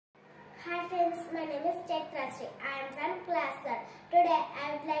Hi friends, my name is Jyothi Srinivasarao. I am from class 3rd. Today I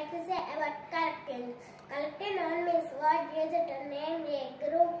would like to say about collective. Collective noun means word used to name a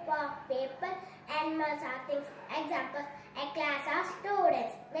group of people, animals or things. Examples: a class of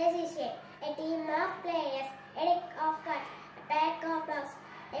students, musician, a team of players, a deck of cards, a pack of dogs,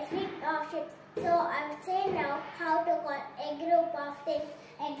 a fleet of ships. So I will say now how to call a group of things.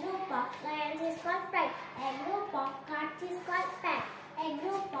 A group of lions is called pride. A group of cards is called pack. A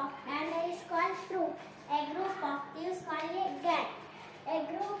group of dancers is called troop. A group of thieves is called a gang. A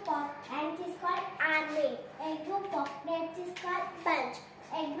group of ants is called army. A group of grapes is called bunch.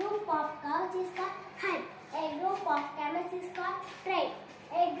 A group of cows is called herd. A group of camels is called train.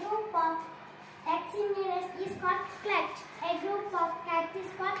 A group of taxi engineers is called clutch. A group of cats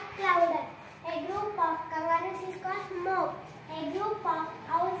is called clouder. A group of kangaroos is called mob. A group of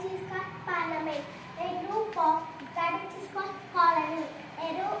owls is called parliament. A group of rabbits is called colony.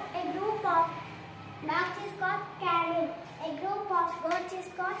 A group of dogs is called canine. A group of goats is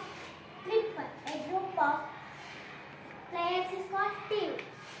called tripper. A group of players is called team.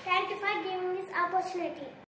 Thank you for giving this opportunity.